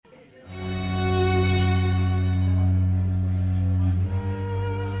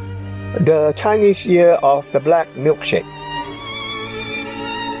The Chinese Year of the Black Milkshake.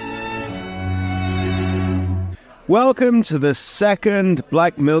 Welcome to the second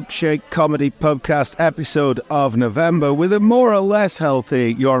Black Milkshake comedy podcast episode of November with a more or less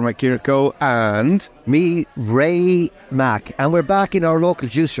healthy Jorma Kirko and me, Ray Mack. And we're back in our local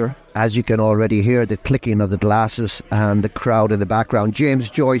juicer. As you can already hear the clicking of the glasses and the crowd in the background. James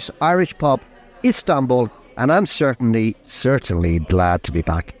Joyce, Irish Pub, Istanbul. And I'm certainly glad to be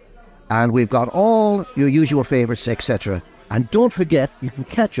back. And we've got all your usual favourites, etc. And don't forget, you can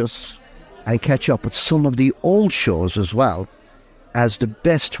catch us and catch up with some of the old shows as well, as the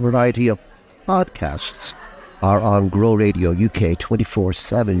best variety of podcasts are on Grow Radio UK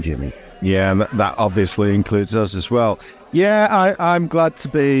 24/7, Jimmy. Yeah, and that obviously includes us as well. Yeah, I'm glad to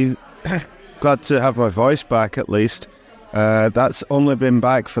be glad to have my voice back at least. That's only been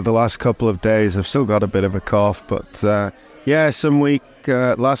back for the last couple of days. I've still got a bit of a cough, but last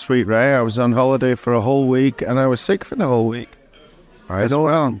week, Ray, I was on holiday for a whole week and I was sick for the whole week. I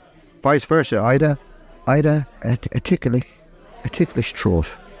know. Vice versa, Ida, a ticklish throat.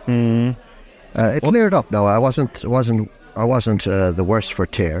 It cleared up now. I wasn't the worst for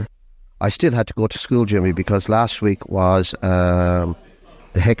tear. I still had to go to school, Jimmy, because last week was the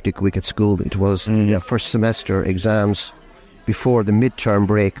hectic week at school. It was first semester exams before the midterm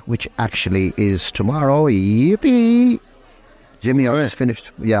break, which actually is tomorrow. Yippee! Jimmy, I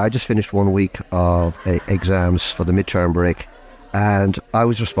just finished 1 week of exams for the midterm break. And I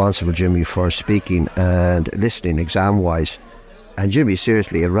was responsible, Jimmy, for speaking and listening exam-wise. And Jimmy,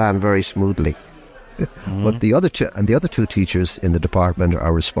 seriously, it ran very smoothly. But the other two teachers in the department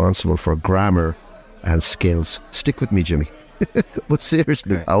are responsible for grammar and skills. Stick with me, Jimmy. But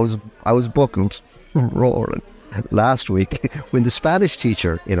seriously, I was buckled, roaring. Last week, when the Spanish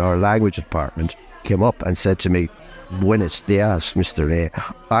teacher in our language department came up and said to me, "Buenos dias, Mr. A.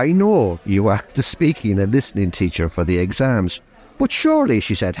 I know you are the speaking and listening teacher for the exams. But surely,"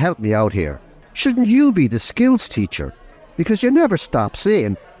 she said, "help me out here. Shouldn't you be the skills teacher? Because you never stop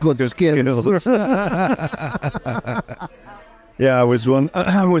saying good skills." Yeah, I was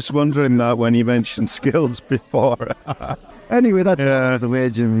wondering that when you mentioned skills before. Anyway, that's the way,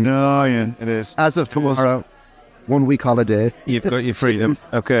 Jimmy. No, yeah, it is. As of tomorrow, 1 week holiday. You've got your freedom.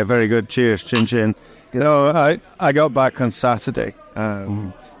 Okay, very good. Cheers, chin chin. No, I got back on Saturday.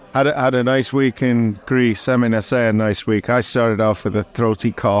 Had a nice week in Greece. I mean, I say a nice week. I started off with a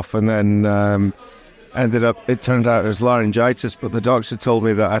throaty cough and then it turned out it was laryngitis, but the doctor told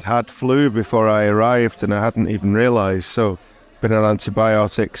me that I'd had flu before I arrived and I hadn't even realised. So, been on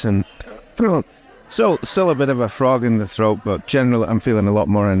antibiotics and still a bit of a frog in the throat, but generally I'm feeling a lot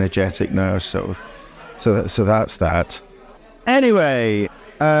more energetic now. So that's that. Anyway,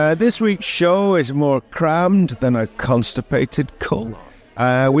 this week's show is more crammed than a constipated colon.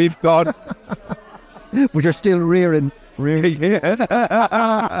 We've got... But you're still rearing.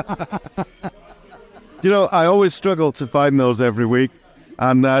 Yeah. You know, I always struggle to find those every week.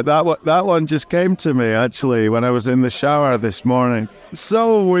 And that one just came to me, actually, when I was in the shower this morning.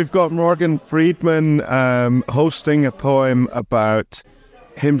 So we've got Morgan Friedman hosting a poem about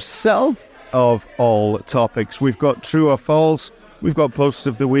himself, of all topics. We've got True or False, we've got Post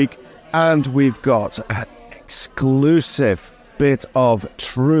of the Week, and we've got an exclusive bit of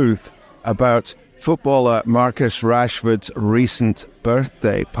truth about footballer Marcus Rashford's recent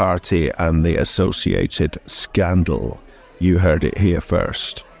birthday party and the associated scandal. You heard it here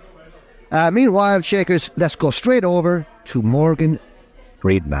first. Meanwhile, Shakers, let's go straight over to Morgan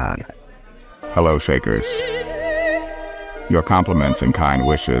Friedman. Hello, Shakers. Your compliments and kind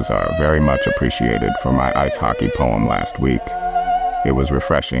wishes are very much appreciated for my ice hockey poem last week. It was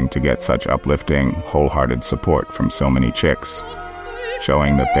refreshing to get such uplifting, wholehearted support from so many chicks,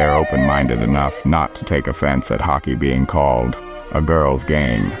 showing that they're open-minded enough not to take offense at hockey being called a girl's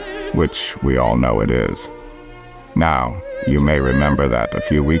game, which we all know it is. Now, you may remember that a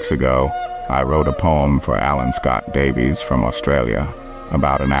few weeks ago, I wrote a poem for Alan Scott Davies from Australia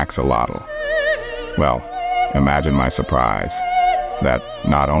about an axolotl. Well, imagine my surprise that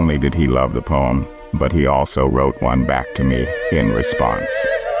not only did he love the poem, but he also wrote one back to me in response.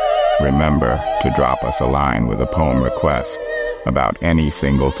 Remember to drop us a line with a poem request about any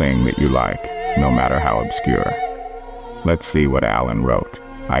single thing that you like, no matter how obscure. Let's see what Alan wrote.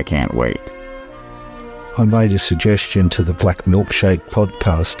 I can't wait. I made a suggestion to the Black Milkshake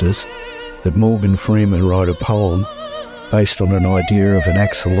podcasters that Morgan Freeman write a poem based on an idea of an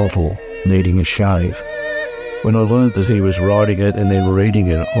axolotl needing a shave. When I learned that he was writing it and then reading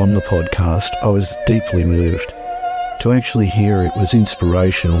it on the podcast, I was deeply moved. To actually hear it was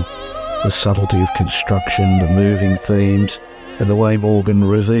inspirational. The subtlety of construction, the moving themes, and the way Morgan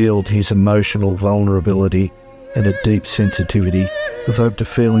revealed his emotional vulnerability and a deep sensitivity evoked a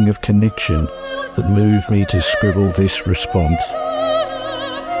feeling of connection that moved me to scribble this response.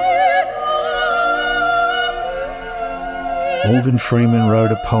 Morgan Freeman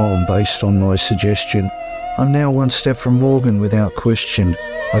wrote a poem based on my suggestion. I'm now one step from Morgan without question.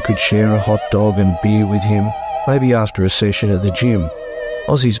 I could share a hot dog and beer with him, maybe after a session at the gym.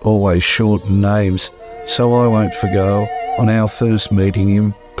 Aussies always shorten names, so I won't forgo, on our first meeting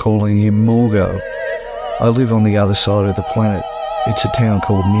him, calling him Morgo. I live on the other side of the planet. It's a town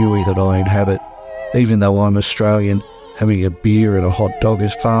called Newey that I inhabit. Even though I'm Australian, having a beer and a hot dog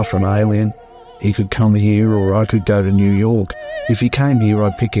is far from alien. He could come here or I could go to New York. If he came here,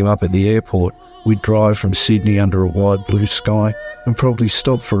 I'd pick him up at the airport. We'd drive from Sydney under a wide blue sky and probably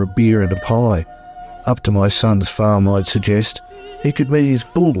stop for a beer and a pie. Up to my son's farm, I'd suggest. He could meet his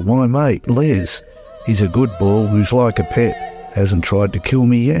bull, my mate, Les. He's a good bull who's like a pet, hasn't tried to kill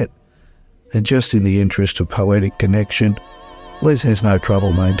me yet. And just in the interest of poetic connection, Les has no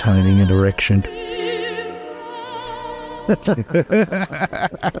trouble maintaining an erection.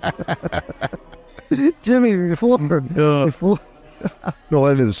 Jimmy, before no,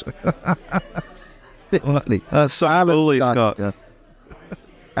 it is. Seriously, That's Alan Scott.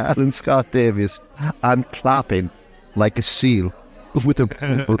 Alan Scott Davies. I'm clapping like a seal with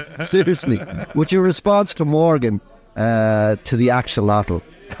a seriously. With your response to Morgan, to the axolotl,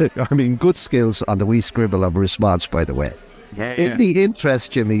 I mean, good skills on the wee scribble of a response, by the way. Yeah. In the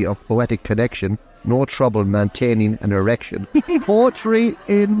interest, Jimmy, of poetic connection, no trouble maintaining an erection. Poetry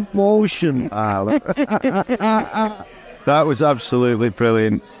in motion, Alan. That was absolutely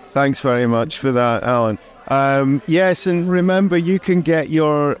brilliant. Thanks very much for that, Alan. Yes, and remember, you can get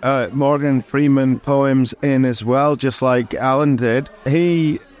your Morgan Freeman poems in as well, just like Alan did.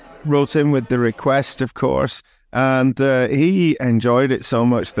 He wrote in with the request, of course, and he enjoyed it so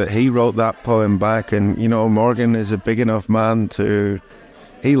much that he wrote that poem back. And, you know, Morgan is a big enough man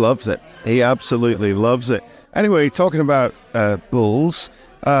he loves it. He absolutely loves it. Anyway, talking about bulls,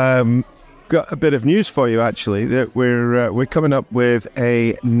 got a bit of news for you, actually, that we're coming up with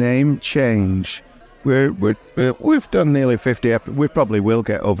a name change. We've done nearly 50 we probably will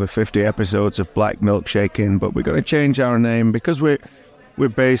get over 50 episodes of Black Milkshake in, but we're going to change our name because we're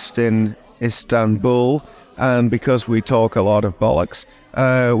based in Istanbul, and because we talk a lot of bollocks,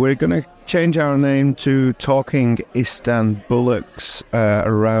 we're going to change our name to Talking Istanbulics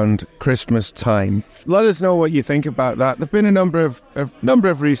around Christmas time. Let us know what you think about that. There've been a number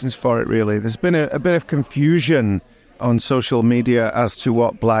of reasons for it, really. There's been a bit of confusion on social media as to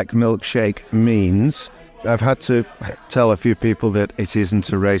what Black Milkshake means. I've had to tell a few people that it isn't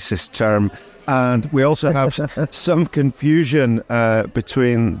a racist term. And we also have some confusion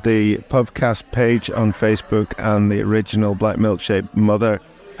between the Pubcast page on Facebook and the original Black Milkshake Mother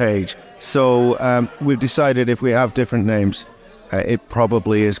page. So we've decided if we have different names, it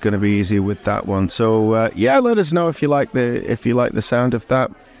probably is going to be easy with that one. So let us know if you like the sound of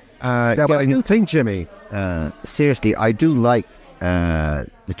that. But I do think, Jimmy, seriously, I do like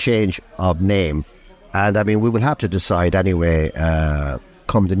the change of name, and I mean we will have to decide anyway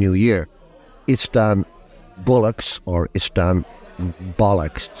come the new year. Istan Bullocks or Istan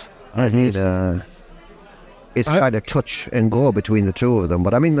Bollocks. I mean, it's kind of touch and go between the two of them.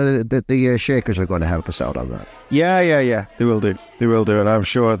 But I mean, the Shakers are going to help us out on that. Yeah. They will do, and I'm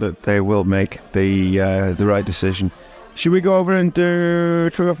sure that they will make the right decision. Should we go over and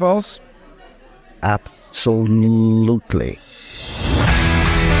do true or false? Absolutely.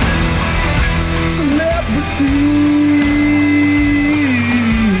 Celebrity.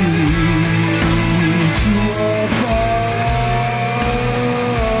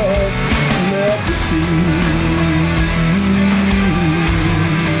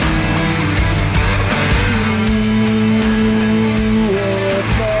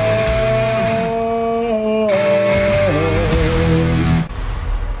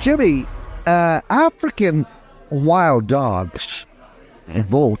 Jimmy, African wild dogs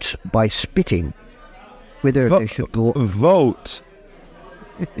vote by spitting whether they should go. Vote.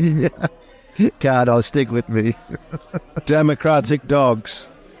 God, I'll stick with me. Democratic dogs.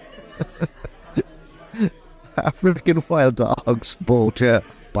 African wild dogs vote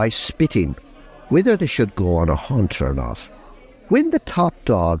by spitting whether they should go on a hunt or not. When the top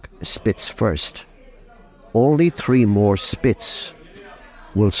dog spits first, only 3 more spits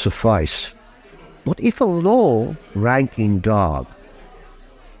will suffice. But if a low-ranking dog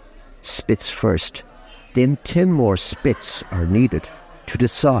spits first, then 10 more spits are needed to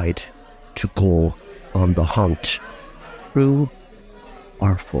decide to go on the hunt. True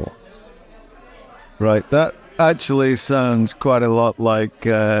or false? Right, that actually sounds quite a lot like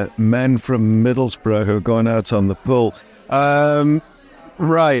men from Middlesbrough who are going out on the pool.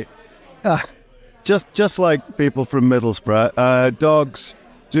 Right. Just like people from Middlesbrough, dogs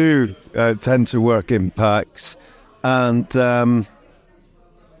do tend to work in packs, and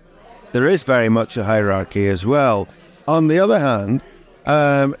there is very much a hierarchy as well. On the other hand,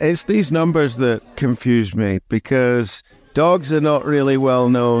 it's these numbers that confuse me, because dogs are not really well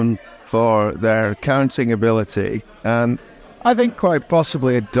known for their counting ability, and I think quite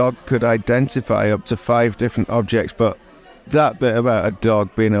possibly a dog could identify up to 5 different objects, but that bit about a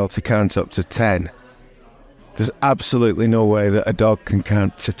dog being able to count up to 10, there's absolutely no way that a dog can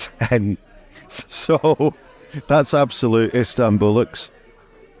count to 10. So that's absolute Istanbulics.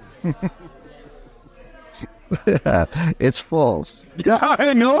 It's false. Yeah,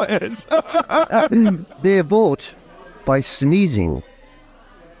 I know it is. They vote by sneezing.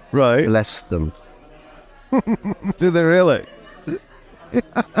 Right. Bless them. Do they really?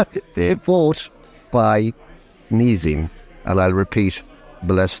 They vote by sneezing. And I'll repeat,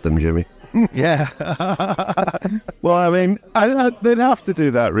 bless them, Jimmy. Yeah. Well, I mean, they'd have to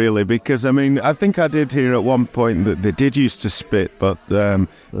do that, really, because, I mean, I think I did hear at one point that they did used to spit, but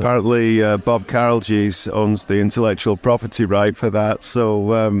apparently Bob Carolgees owns the intellectual property right for that,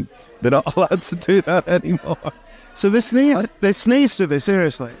 so they're not allowed to do that anymore. So they sneeze, do they,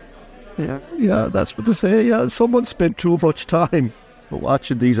 seriously? Yeah, that's what they say. Yeah, someone spent too much time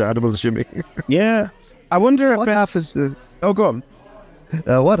watching these animals, Jimmy. Yeah. I wonder if What happens? Oh, go on.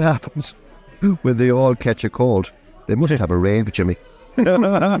 What happens when they all catch a cold? They must have a rave, Jimmy.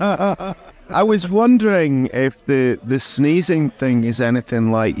 I was wondering if the sneezing thing is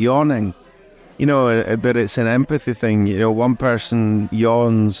anything like yawning. You know, that it's an empathy thing. You know, one person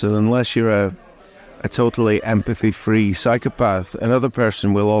yawns, and unless you're a totally empathy-free psychopath, another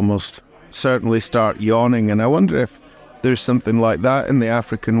person will almost certainly start yawning. And I wonder if there's something like that in the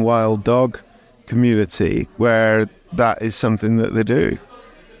African wild dog community, where that is something that they do.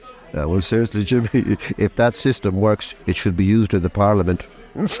 Well, seriously, Jimmy, if that system works, it should be used in the parliament.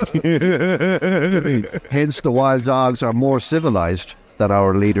 Hence, the wild dogs are more civilized than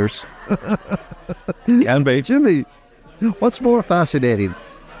our leaders. Can be. Jimmy, what's more fascinating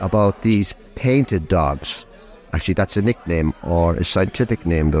about these painted dogs? Actually, that's a nickname or a scientific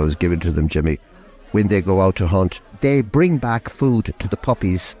name that was given to them, Jimmy. When they go out to hunt, they bring back food to the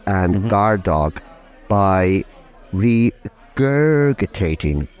puppies and guard dog by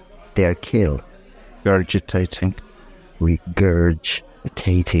regurgitating their kill. Regurgitating.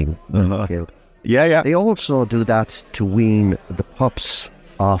 Regurgitating kill. Yeah. They also do that to wean the pups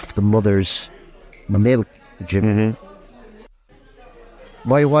off the mother's milk, Jimmy.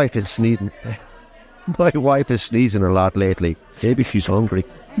 My wife is sneezing. My wife is sneezing a lot lately. Maybe she's hungry.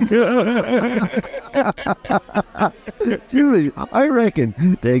 Julie, I reckon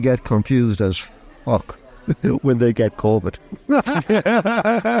they get confused as fuck when they get COVID.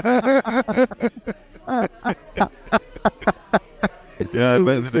 Yeah,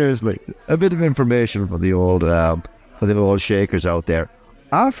 but seriously, a bit of information for the old shakers out there.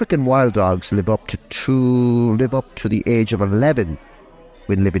 African wild dogs live up to the age of 11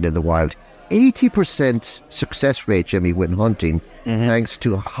 when living in the wild. 80% success rate, Jimmy, when hunting, thanks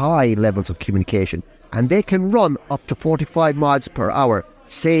to high levels of communication. And they can run up to 45 miles per hour,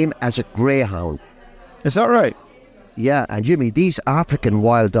 same as a greyhound. Is that right? Yeah, and Jimmy, these African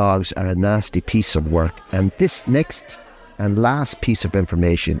wild dogs are a nasty piece of work. And this next and last piece of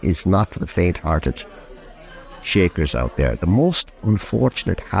information is not for the faint-hearted shakers out there. The most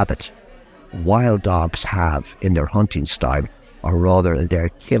unfortunate habit wild dogs have in their hunting style, or rather their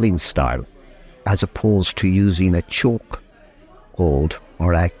killing style, as opposed to using a choke hold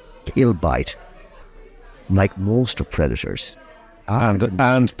or a kill bite, like most of predators.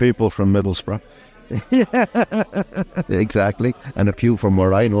 And people from Middlesbrough. Exactly, and a few from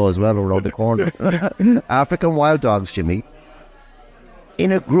where I know as well, around the corner. African wild dogs, Jimmy,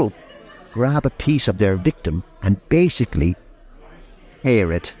 in a group, grab a piece of their victim and basically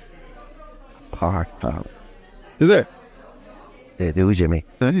tear it apart. Do they? They do, Jimmy.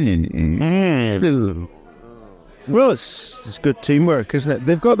 Well, it's good teamwork, isn't it?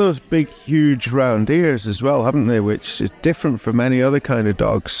 They've got those big, huge, round ears as well, haven't they? Which is different from any other kind of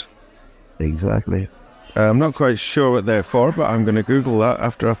dogs. Exactly. I'm not quite sure what they're for, but I'm going to Google that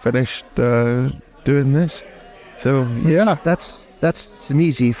after I've finished doing this. So, yeah. That's an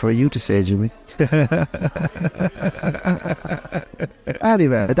easy for you to say, Jimmy.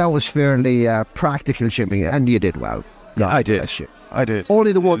 Anyway, that was fairly practical, Jimmy, and you did well. No, I did.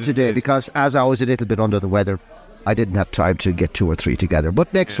 Only the one today, because as I was a little bit under the weather, I didn't have time to get 2 or 3 together.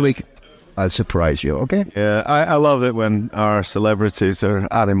 But next week, I'll surprise you, okay? Yeah, I love it when our celebrities are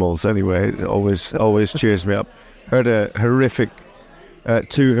animals anyway. It always cheers me up. Heard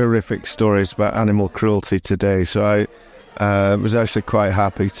two horrific stories about animal cruelty today, so I was actually quite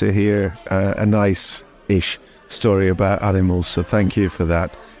happy to hear a nice-ish story about animals, so thank you for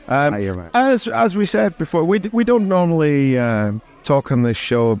that. As we said before, we don't normally talk on this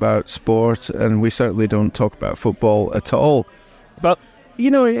show about sport, and we certainly don't talk about football at all. But,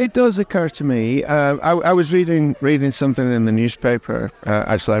 it does occur to me, I was reading something in the newspaper.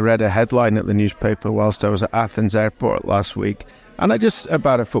 Actually, I read a headline at the newspaper whilst I was at Athens Airport last week, and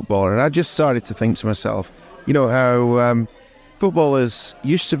about a footballer, and I just started to think to myself, how footballers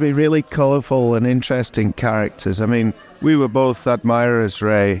used to be really colourful and interesting characters. I mean, we were both admirers,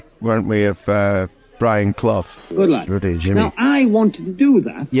 Ray, weren't we, of Brian Clough? Good lad. Really, Jimmy. Now, I wanted to do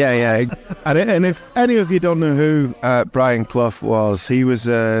that. Yeah. And if any of you don't know who Brian Clough was, he was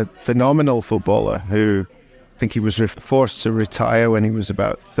a phenomenal footballer who I think he was forced to retire when he was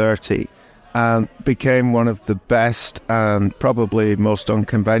about 30 and became one of the best and probably most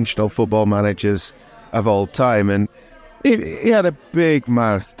unconventional football managers of all time. And he had a big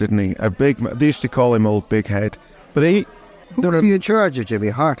mouth, didn't he? They used to call him Old Big Head. But who were you in charge of, Jimmy?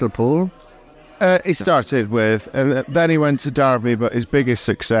 Hartlepool? He started with, and then he went to Derby, but his biggest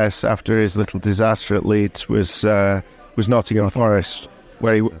success after his little disaster at Leeds was Nottingham Forest,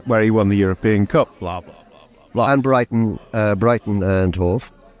 where he won the European Cup. Blah, blah, blah, blah, blah. And Brighton and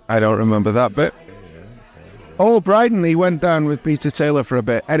Hove. I don't remember that bit. Oh, Brighton, he went down with Peter Taylor for a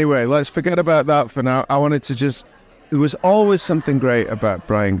bit. Anyway, let's forget about that for now. I wanted to there was always something great about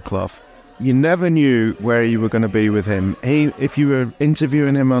Brian Clough. You never knew where you were going to be with him. If you were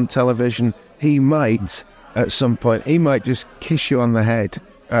interviewing him on television, he might, at some point, just kiss you on the head,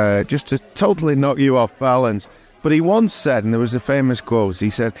 just to totally knock you off balance. But he once said, and there was a famous quote, he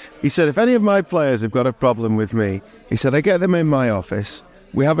said, if any of my players have got a problem with me, he said, I get them in my office,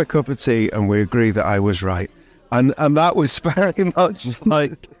 we have a cup of tea, and we agree that I was right. And that was very much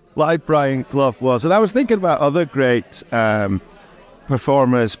like Brian Clough was. And I was thinking about other great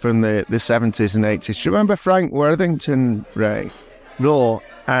performers from the 70s and 80s. Do you remember Frank Worthington, Ray? No,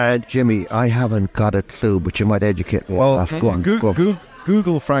 Jimmy, I haven't got a clue, but you might educate me. Well,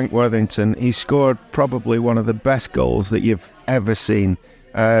 Google Frank Worthington. He scored probably one of the best goals that you've ever seen.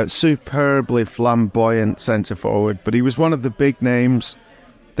 Superbly flamboyant centre forward, but he was one of the big names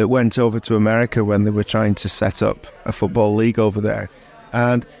that went over to America when they were trying to set up a football league over there.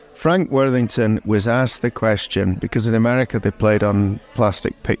 And Frank Worthington was asked the question, because in America they played on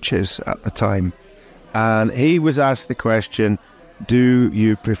plastic pitches at the time, and he was asked the question, do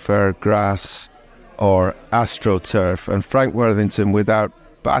you prefer grass or AstroTurf? And Frank Worthington, without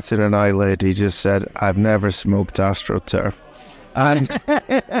batting an eyelid, he just said, I've never smoked AstroTurf. And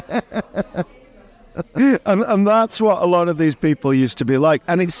that's what a lot of these people used to be like.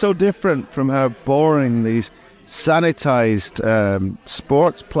 And it's so different from how boring these sanitized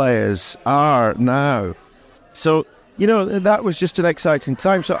sports players are now. So, that was just an exciting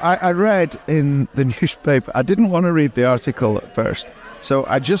time. So I read in the newspaper, I didn't want to read the article at first. So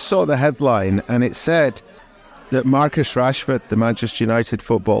I just saw the headline, and it said that Marcus Rashford, the Manchester United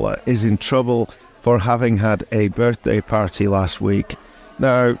footballer, is in trouble for having had a birthday party last week.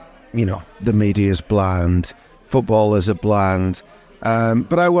 Now, the media's bland, footballers are bland,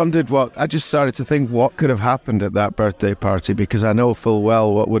 but I just started to think what could have happened at that birthday party, because I know full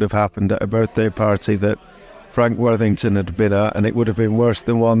well what would have happened at a birthday party that Frank Worthington had been at, and it would have been worse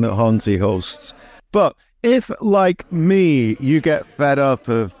than one that Honzi hosts. But if, like me, you get fed up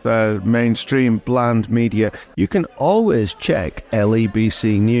of mainstream bland media, you can always check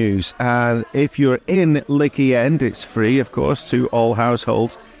LEBC News. And if you're in Licky End, it's free, of course, to all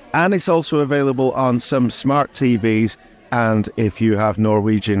households. And it's also available on some smart TVs. And if you have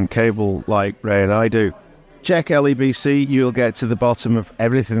Norwegian cable like Ray and I do, check LEBC. You'll get to the bottom of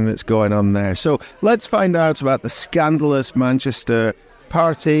everything that's going on there. So let's find out about the scandalous Manchester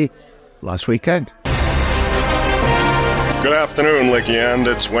party last weekend. Good afternoon, Licky End.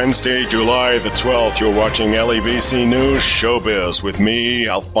 It's Wednesday, July the 12th. You're watching LEBC News Showbiz with me,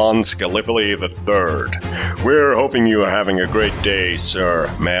 Alphonse Gallipoli III. We're hoping you are having a great day,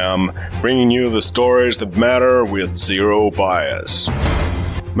 sir, ma'am, bringing you the stories that matter with zero bias.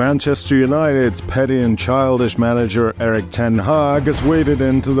 Manchester United's petty and childish manager Erik ten Hag has waded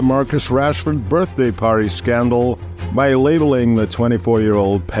into the Marcus Rashford birthday party scandal by labeling the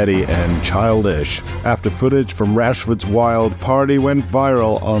 24-year-old petty and childish, after footage from Rashford's wild party went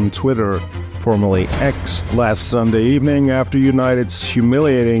viral on Twitter, formerly X, last Sunday evening after United's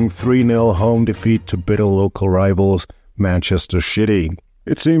humiliating 3-0 home defeat to bitter local rivals Manchester City.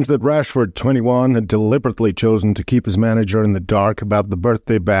 It seems that Rashford, 21, had deliberately chosen to keep his manager in the dark about the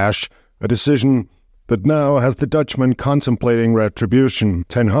birthday bash, a decision that now has the Dutchman contemplating retribution.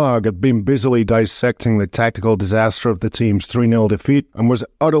 Ten Hag had been busily dissecting the tactical disaster of the team's 3-0 defeat and was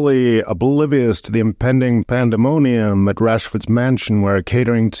utterly oblivious to the impending pandemonium at Rashford's mansion, where a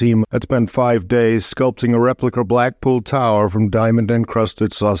catering team had spent 5 days sculpting a replica Blackpool Tower from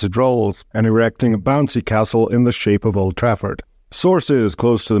diamond-encrusted sausage rolls and erecting a bouncy castle in the shape of Old Trafford. Sources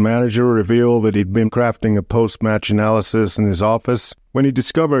close to the manager reveal that he'd been crafting a post-match analysis in his office when he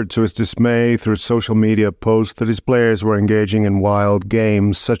discovered, to his dismay, through social media posts that his players were engaging in wild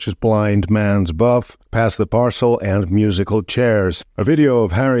games such as blind man's buff, pass the parcel, and musical chairs. A video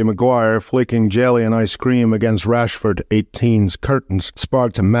of Harry Maguire flicking jelly and ice cream against Rashford 18's curtains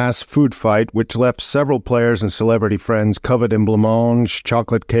sparked a mass food fight which left several players and celebrity friends covered in blancmange,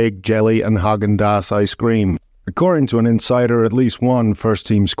 chocolate cake, jelly, and Haagen-Dazs ice cream. According to an insider, at least one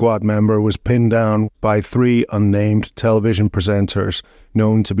first-team squad member was pinned down by 3 unnamed television presenters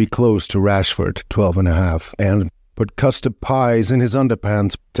known to be close to Rashford, 12 and a half, and put custard pies in his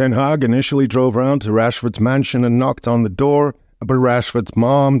underpants. Ten Hag initially drove round to Rashford's mansion and knocked on the door, but Rashford's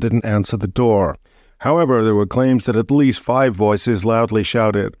mom didn't answer the door. However, there were claims that at least 5 voices loudly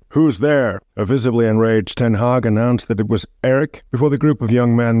shouted, "Who's there?" A visibly enraged Ten Hag announced that it was Eric, before the group of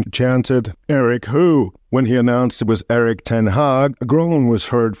young men chanted, "Eric who?" When he announced it was Eric Ten Hag, a groan was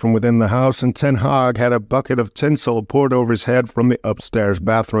heard from within the house, and Ten Hag had a bucket of tinsel poured over his head from the upstairs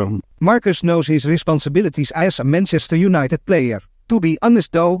bathroom. Marcus knows his responsibilities as a Manchester United player. To be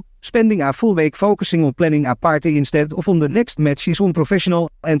honest though, spending a full week focusing on planning a party instead of on the next match is unprofessional,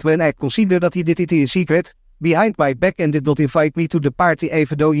 and when I consider that he did it in secret, behind my back, and did not invite me to the party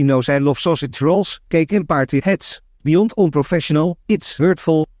even though he knows I love sausage rolls, cake and party hats. Beyond unprofessional, it's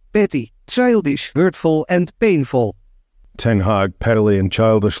hurtful, petty, childish, hurtful and painful. Ten Hag pettily and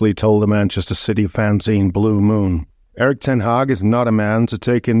childishly told the Manchester City fanzine Blue Moon. Eric Ten Hag is not a man to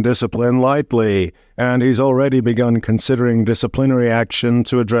take indiscipline lightly, and he's already begun considering disciplinary action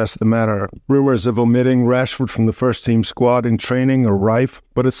to address the matter. Rumours of omitting Rashford from the first-team squad in training are rife,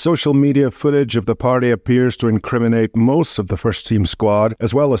 but as social media footage of the party appears to incriminate most of the first-team squad,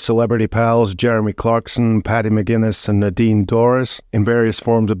 as well as celebrity pals Jeremy Clarkson, Paddy McGuinness and Nadine Dorris, in various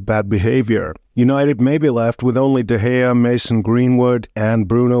forms of bad behaviour. United may be left with only De Gea, Mason Greenwood and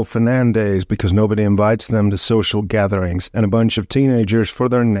Bruno Fernandes because nobody invites them to social gatherings and a bunch of teenagers for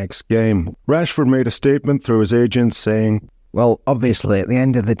their next game. Rashford made a statement through his agent saying, Well, obviously, at the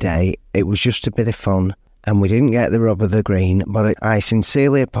end of the day, it was just a bit of fun and we didn't get the rub of the green, but I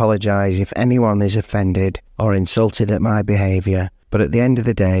sincerely apologise if anyone is offended or insulted at my behaviour, but at the end of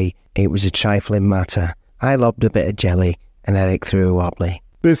the day, it was a trifling matter. I lobbed a bit of jelly and Eric threw a wobbly.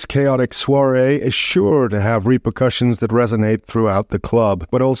 This chaotic soiree is sure to have repercussions that resonate throughout the club,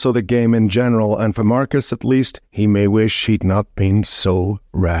 but also the game in general, and for Marcus at least, he may wish he'd not been so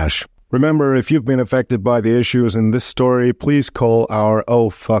rash. Remember, if you've been affected by the issues in this story, please call our "Oh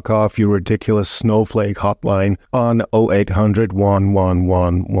fuck off you ridiculous snowflake" hotline on 0800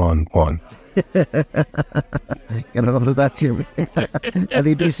 11111. Get a load of that, Jimmy.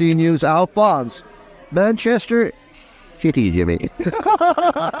 LEBC News, Alphonse. Manchester... Shitty, Jimmy.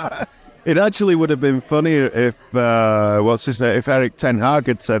 It actually would have been funnier if, if Eric Ten Hag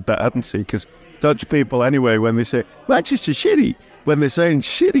had said that, hadn't he? Because Dutch people, anyway, when they say, Manchester shitty, when they're saying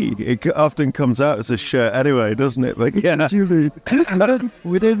shitty, it often comes out as a shirt anyway, doesn't it? But yeah. Jimmy,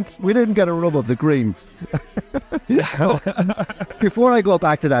 we didn't get a rub of the green. Before I go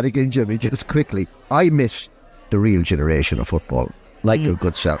back to that again, Jimmy, just quickly, I miss the real generation of football, like your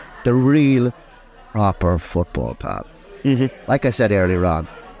good self. The real, proper football, pal. Mm-hmm. Like I said earlier on,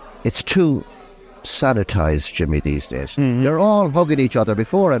 it's too sanitized, Jimmy, these days. Mm-hmm. They're all hugging each other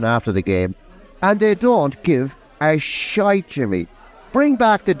before and after the game, and they don't give a shite, Jimmy. Bring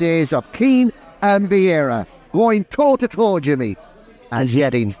back the days of Keane and Vieira going toe-to-toe, Jimmy, and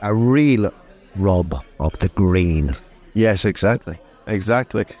getting a real rub of the green. Yes, exactly.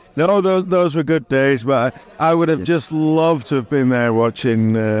 No, those were good days, but I would have just loved to have been there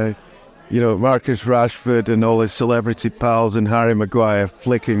watching... Marcus Rashford and all his celebrity pals and Harry Maguire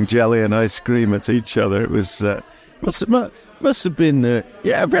flicking jelly and ice cream at each other. It was must have been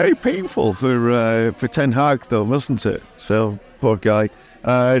very painful for Ten Hag though, mustn't it? So poor guy.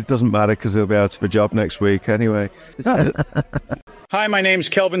 It doesn't matter because he'll be out of a job next week anyway. Hi, my name's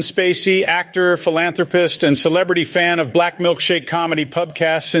Kelvin Spacey, actor, philanthropist, and celebrity fan of Black Milkshake Comedy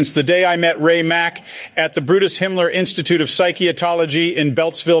Pubcast since the day I met Ray Mack at the Brutus Himmler Institute of Psychiatology in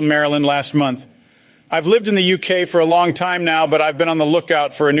Beltsville, Maryland last month. I've lived in the UK for a long time now, but I've been on the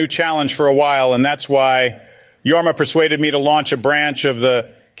lookout for a new challenge for a while, and that's why Yorma persuaded me to launch a branch of the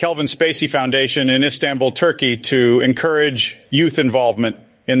Kelvin Spacey Foundation in Istanbul, Turkey, to encourage youth involvement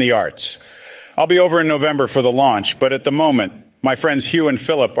in the arts. I'll be over in November for the launch, but at the moment, my friends Hugh and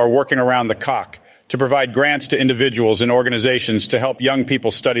Philip are working around the clock to provide grants to individuals and organizations to help young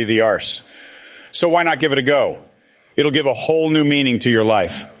people study the arts. So why not give it a go? It'll give a whole new meaning to your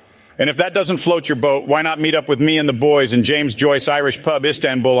life. And if that doesn't float your boat, why not meet up with me and the boys in James Joyce Irish Pub,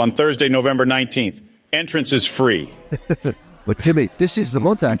 Istanbul on Thursday, November 19th. Entrance is free. But Jimmy, this is the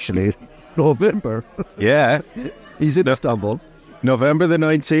month actually, November. Yeah. He's in Istanbul. November the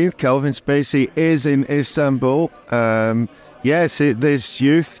 19th, Kelvin Spacey is in Istanbul. Yes, this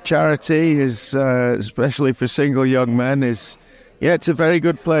youth charity is, especially for single young men, it's a very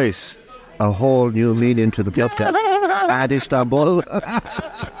good place. A whole new meaning to the podcast. And Istanbul.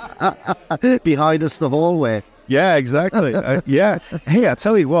 Behind us the whole way. Yeah, exactly. Yeah. Hey, I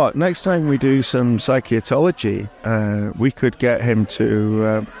tell you what, next time we do some psychiatology, we could get him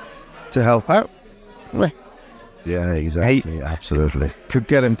to help out. Yeah, exactly. Hey, absolutely. Could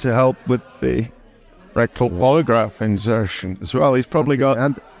get him to help with the rectal polygraph insertion as well. He's probably got...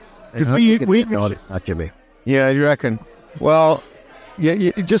 And we Jimmy. Yeah, you reckon? Well,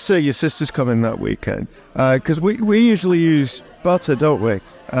 yeah, just say your sister's coming that weekend. Because we usually use butter, don't we?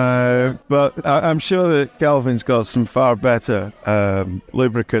 But I'm sure that Kelvin's got some far better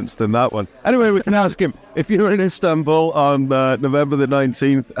lubricants than that one. Anyway, we can ask him, if you're in Istanbul on November the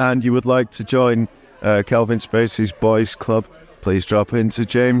 19th and you would like to join Kelvin Spacey's Boys Club, please drop into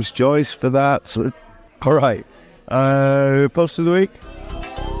James Joyce for that. So, all right. Post of the week.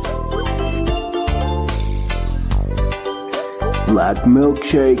 Black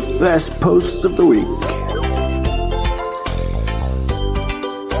Milkshake Best Post of the Week.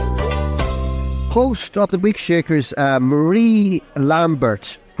 Host of the Week Shakers, Marie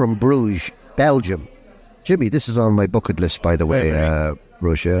Lambert from Bruges, Belgium. Jimmy, this is on my bucket list, by the way,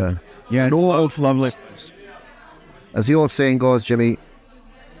 Russia. Yeah, it's lovely. As the old saying goes, Jimmy,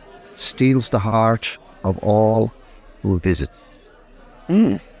 steals the heart of all who visit.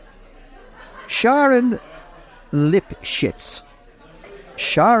 Sharon Lipschitz.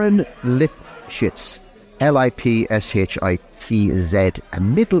 Sharon Lipschitz. Lipschitz, a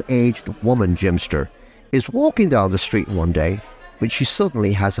middle-aged woman gymster, is walking down the street one day when she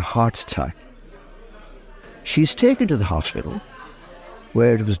suddenly has a heart attack. She's taken to the hospital,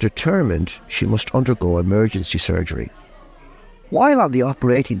 where it was determined she must undergo emergency surgery. While on the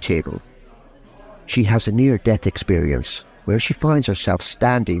operating table, she has a near-death experience where she finds herself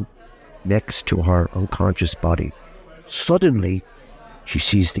standing next to her unconscious body. Suddenly, she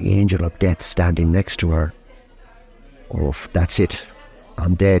sees the angel of death standing next to her. "Oh, that's it.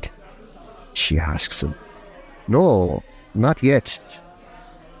 I'm dead," she asks him. "No, not yet.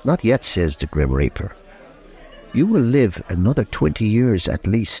 Not yet," says the Grim Reaper. "You will live another 20 years at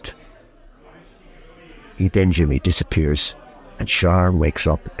least." Jimmy disappears, and Sharon wakes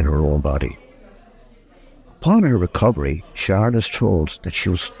up in her own body. Upon her recovery, Sharon is told that she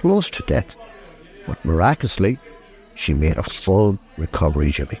was close to death, but miraculously, she made a full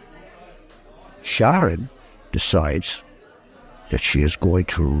recovery, Jimmy. Sharon decides that she is going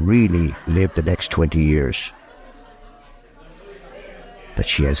to really live the next 20 years that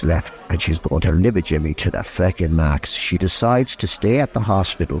she has left, and she's going to live it, Jimmy, to the fucking max. She decides to stay at the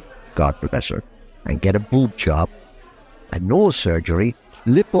hospital, God bless her, and get a boob job, and no surgery,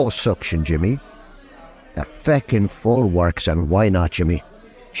 liposuction, Jimmy. That fucking full works, and why not, Jimmy?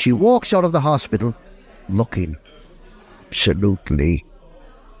 She walks out of the hospital looking absolutely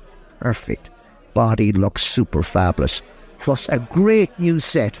perfect. Body looks super fabulous, plus a great new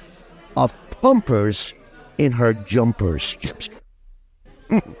set of pumpers in her jumpers.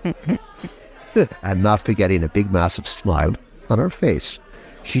 And not forgetting a big massive smile on her face.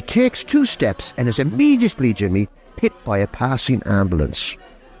 She takes 2 steps and is immediately, Jimmy, hit by a passing ambulance,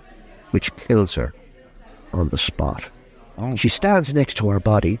 which kills her on the spot. She stands next to her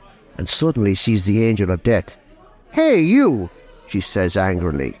body and suddenly sees the angel of death. "Hey, you," she says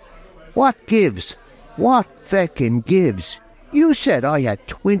angrily. "What gives? What feckin' gives? You said I had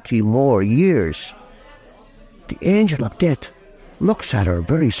 20 more years." The angel of death looks at her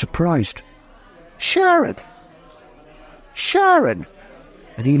very surprised. Sharon! Sharon!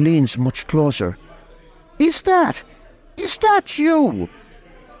 And he leans much closer. Is that you?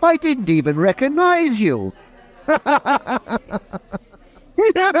 I didn't even recognize you."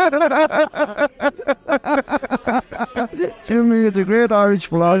 Jimmy, it's a great Irish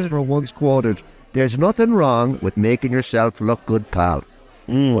philosopher once quoted, "There's nothing wrong with making yourself look good, pal.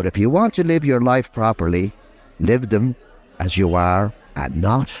 But if you want to live your life properly, live them as you are and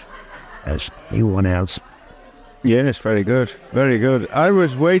not as anyone else Yes, very good. Very good. I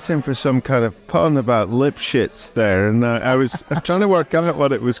was waiting for some kind of pun about lip shits there, and I was trying to work out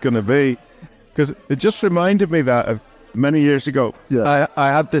what it was going to be, because it just reminded me that of many years ago. Yeah. I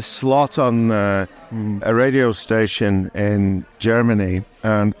had this slot on a radio station in Germany,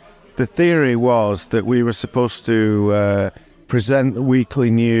 and the theory was that we were supposed to present the weekly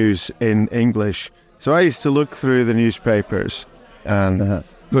news in English. So I used to look through the newspapers and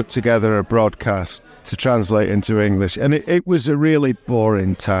put together a broadcast to translate into English, and it was a really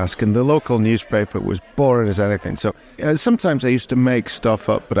boring task, and the local newspaper was boring as anything. So sometimes I used to make stuff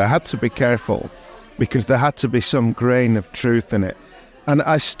up, but I had to be careful because there had to be some grain of truth in it. And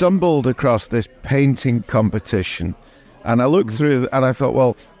I stumbled across this painting competition, and I looked through and I thought,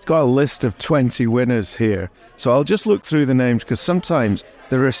 well, it's got a list of 20 winners here, so I'll just look through the names, because sometimes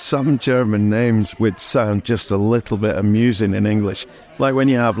there are some German names which sound just a little bit amusing in English, like when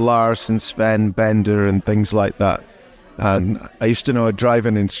you have Lars and Sven, Bender and things like that. And I used to know a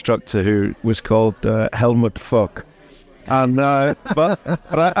driving instructor who was called Helmut Fuck. And but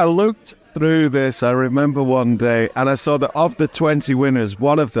I looked through this, I remember one day, and I saw that of the 20 winners,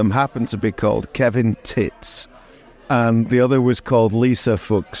 one of them happened to be called Kevin Tits, and the other was called Lisa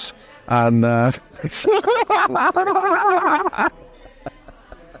Fuchs. And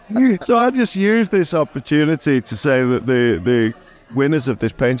so I just used this opportunity to say that the winners of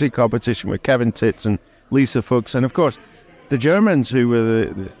this painting competition were Kevin Tits and Lisa Fuchs. And of course, the Germans, who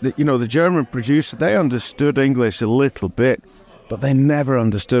were the German producer, they understood English a little bit, but they never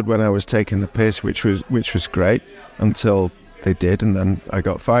understood when I was taking the piss, which was great until they did, and then I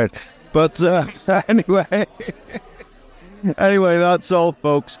got fired. But anyway, that's all,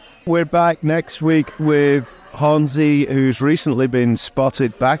 folks. We're back next week with Hansi, who's recently been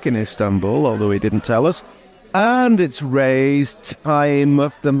spotted back in Istanbul, although he didn't tell us. And it's Ray's time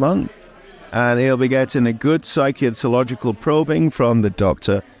of the month. And he'll be getting a good psychological probing from the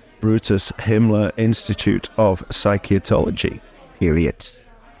Dr. Brutus Himmler Institute of Psychiatology. Period.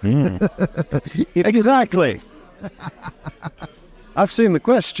 Exactly. I've seen the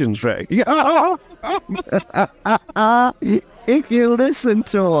questions, Ray. If you listen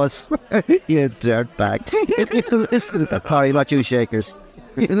to us, you dirtbag. If you listen to... Sorry, not you shakers.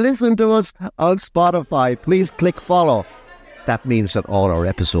 If you listen to us on Spotify, please click follow. That means that all our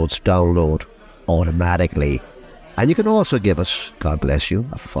episodes download automatically. And you can also give us, God bless you,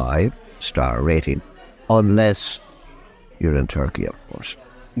 a 5-star rating. Unless you're in Turkey, of course.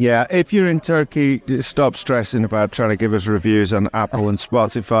 Yeah, if you're in Turkey, stop stressing about trying to give us reviews on Apple and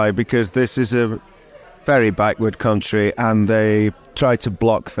Spotify, because this is a very backward country and they try to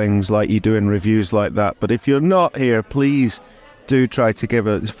block things like you do in reviews like that. But if you're not here, please do try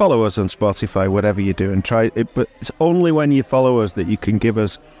to follow us on Spotify, whatever you do, and try it. But it's only when you follow us that you can give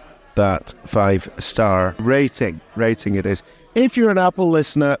us that 5-star rating. It is. If you're an Apple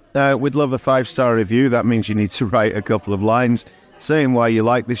listener, we'd love a 5-star review. That means you need to write a couple of lines saying why you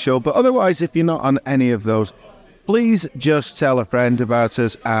like the show. But otherwise, if you're not on any of those, please just tell a friend about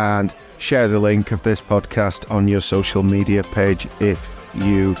us and share the link of this podcast on your social media page, if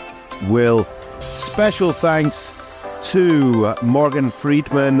you will. Special thanks to Morgan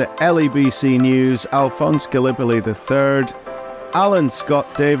Friedman, LEBC News, Alphonse Gallipoli III, Alan Scott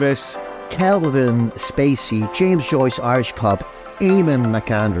Davis, Kelvin Spacey, James Joyce Irish Pub, Eamon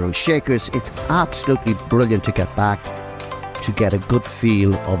McAndrew. Shakers, it's absolutely brilliant to get back, to get a good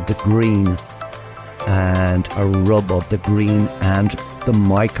feel of the green and a rub of the green and the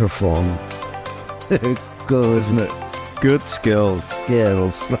microphone. Good, isn't it? Good skills.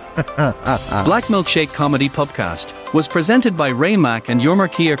 Black Milkshake Comedy Podcast was presented by Ray Mack and Yormer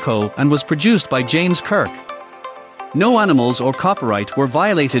Kierko and was produced by James Kirk. No animals or copyright were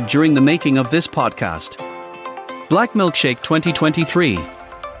violated during the making of this podcast. Black Milkshake 2023.